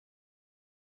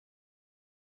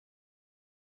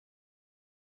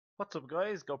What's up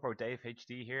guys, GoPro Dave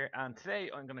HD here, and today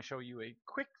I'm going to show you a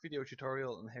quick video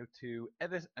tutorial on how to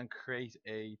edit and create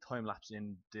a time-lapse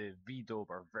in the VDub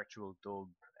or VirtualDub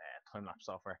time-lapse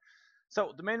software.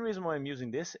 So the main reason why I'm using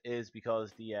this is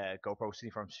because the GoPro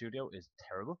Cineform Studio is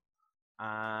terrible,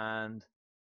 and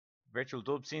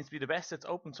VirtualDub seems to be the best. It's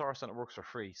open source and it works for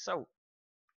free. So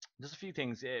there's a few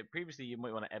things. Previously you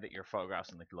might want to edit your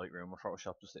photographs in like Lightroom or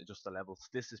Photoshop, just adjust the levels.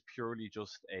 This is purely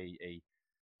just a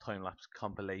time-lapse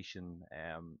compilation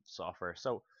software.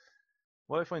 So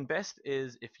what I find best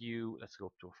is if you, let's go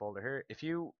up to a folder here, if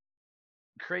you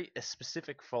create a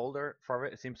specific folder for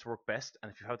it, it seems to work best.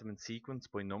 And if you have them in sequence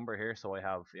by number here, so I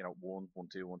have 1, 1,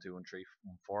 2, 1, 2, 1, 3,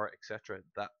 1, 4, etc.,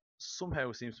 that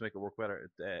somehow seems to make it work better.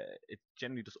 It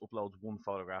generally just uploads one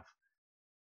photograph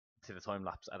to the time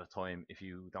lapse at a time if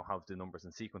you don't have the numbers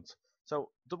in sequence.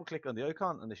 So double click on the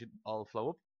icon and they should all flow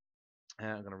up.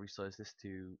 I'm going to resize this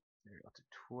to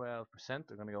 12%. I'm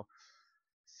going to go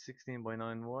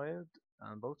 16:9 wide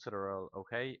and both, so they're all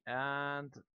okay.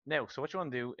 And now, so what you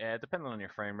want to do, depending on your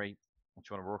frame rate, what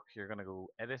you want to work, you're going to go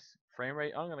edit frame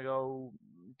rate. I'm going to go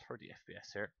 30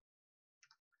 FPS here.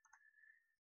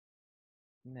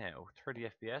 Now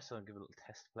 30 FPS, I'll give a little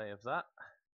test play of that.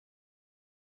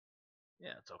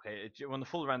 Yeah, it's okay. When the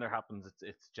full render happens,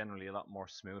 it's generally a lot more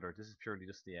smoother. This is purely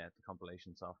just the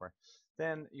compilation software.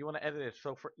 Then you want to edit it.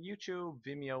 So for YouTube,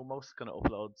 Vimeo, most going to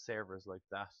upload servers like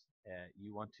that.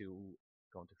 You want to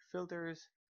go into filters,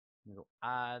 and go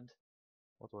add.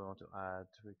 What do I want to add?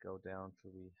 We go down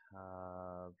till we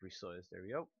have resize. There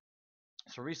we go.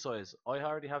 So resize. I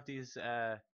already have these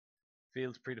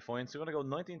fields predefined. So you want to go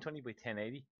 1920 by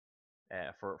 1080.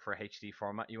 For HD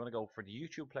format. You want to go for the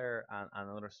YouTube player and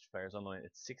other players online.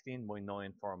 It's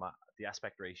 16:9 format, the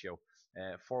aspect ratio.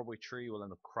 4:3 will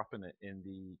end up cropping it in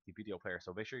the video player.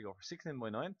 So make sure you go for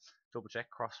 16:9. Double check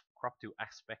crop to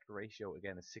aspect ratio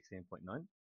again is 16:9.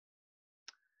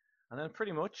 And then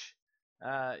pretty much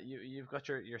you've got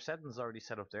your settings already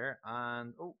set up there,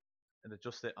 and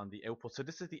adjust it on the output. So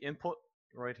this is the input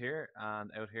right here, and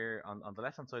out here on the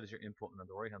left hand side is your input, and on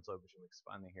the right hand side, which I'm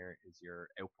expanding here, is your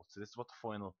output. So this is what the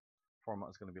final format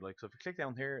is going to be like. So if you click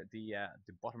down here, the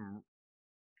bottom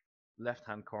left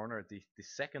hand corner, the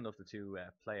second of the two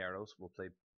play arrows will play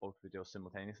both videos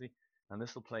simultaneously, and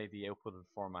this will play the outputted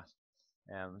format.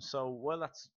 So while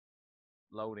that's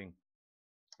loading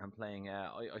and playing,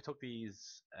 I took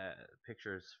these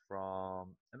pictures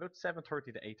from about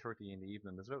 7:30 to 8:30 in the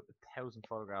evening. There's about 1,000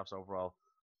 photographs overall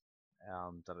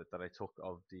that I took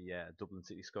of the Dublin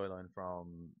city skyline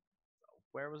from,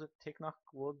 where was it, Ticknock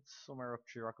Woods, somewhere up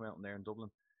Rock Mountain there in Dublin.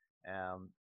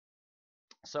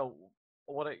 So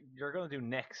what you're going to do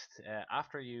next,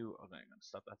 after you, I'm going to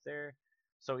stop that there.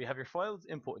 So you have your files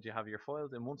input, you have your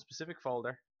files in one specific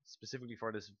folder, specifically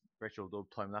for this VirtualDub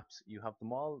time lapse. You have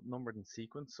them all numbered in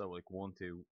sequence, so like 1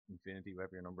 to infinity,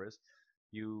 whatever your number is.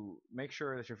 You make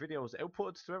sure that your video is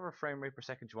output to whatever frame rate per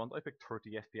second you want. I picked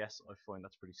 30 FPS. I find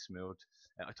that's pretty smooth.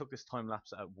 I took this time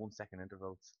lapse at 1 second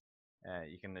intervals.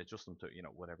 You can adjust them to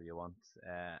whatever you want.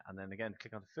 And then again,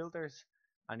 click on the filters,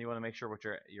 and you want to make sure what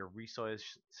your resize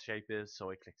shape is.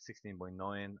 So I click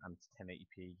 16:9 and it's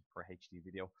 1080p for HD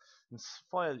video. And this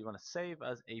file you want to save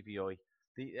as AVI.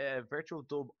 The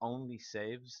VirtualDub only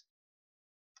saves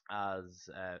as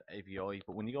AVI,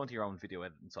 but when you go into your own video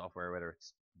editing software, whether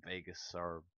it's Vegas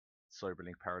or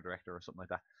Cyberlink Power Director or something like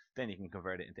that, then you can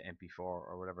convert it into MP4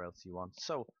 or whatever else you want.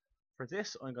 So for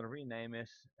this, I'm going to rename it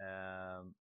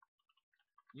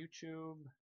YouTube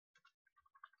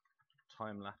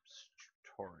time-lapse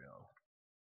tutorial,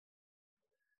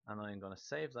 and I'm going to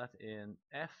save that in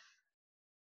F.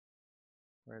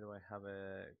 Where do I have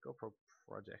a GoPro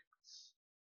projects?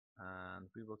 And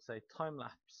we will say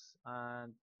time-lapse,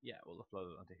 and yeah, we'll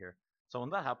upload it onto here. So when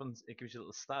that happens, it gives you a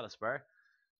little status bar,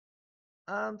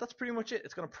 and that's pretty much it.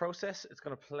 It's going to process, it's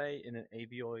going to play in an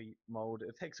AVI mode.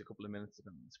 It takes a couple of minutes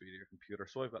depending on the speed of your computer.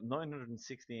 So I've got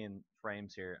 916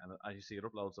 frames here, and as you see, it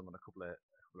uploads them in a couple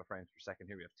of frames per second.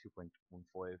 Here we have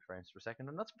 2.15 frames per second,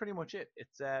 and that's pretty much it.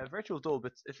 It's VirtualDub.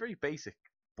 It's very basic,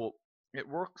 but it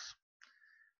works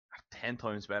 10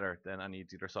 times better than any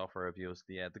other software I've used.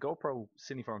 The GoPro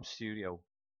Cineform Studio,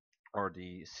 or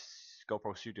the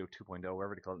GoPro Studio 2.0,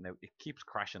 whatever they call it now, it keeps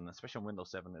crashing, especially on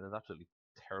Windows 7. It is absolutely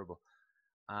terrible.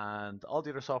 And all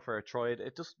the other software I tried,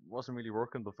 it just wasn't really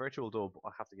working. But VirtualDub,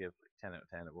 I have to give 10 out of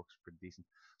 10. It works pretty decent.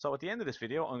 So at the end of this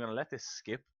video, I'm going to let this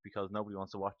skip because nobody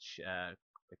wants to watch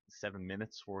like 7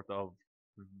 minutes worth of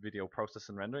video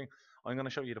processing rendering. I'm going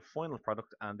to show you the final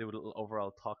product and do a little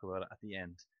overall talk about it at the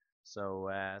end. So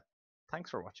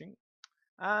thanks for watching,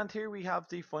 And here we have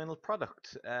the final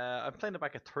product. I'm playing it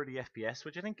back at 30 FPS,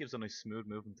 which I think gives a nice smooth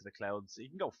movement to the clouds. You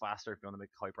can go faster if you want to make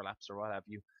hyperlapse or what have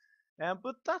you.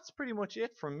 But that's pretty much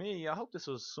it from me. I hope this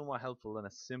was somewhat helpful and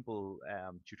a simple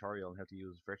tutorial on how to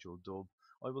use VirtualDub.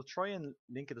 I will try and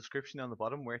link a description on the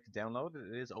bottom where to download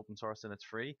it. It is open source and it's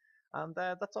free. And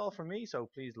that's all from me. So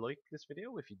please like this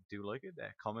video if you do like it,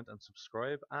 comment and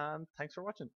subscribe. And thanks for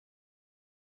watching.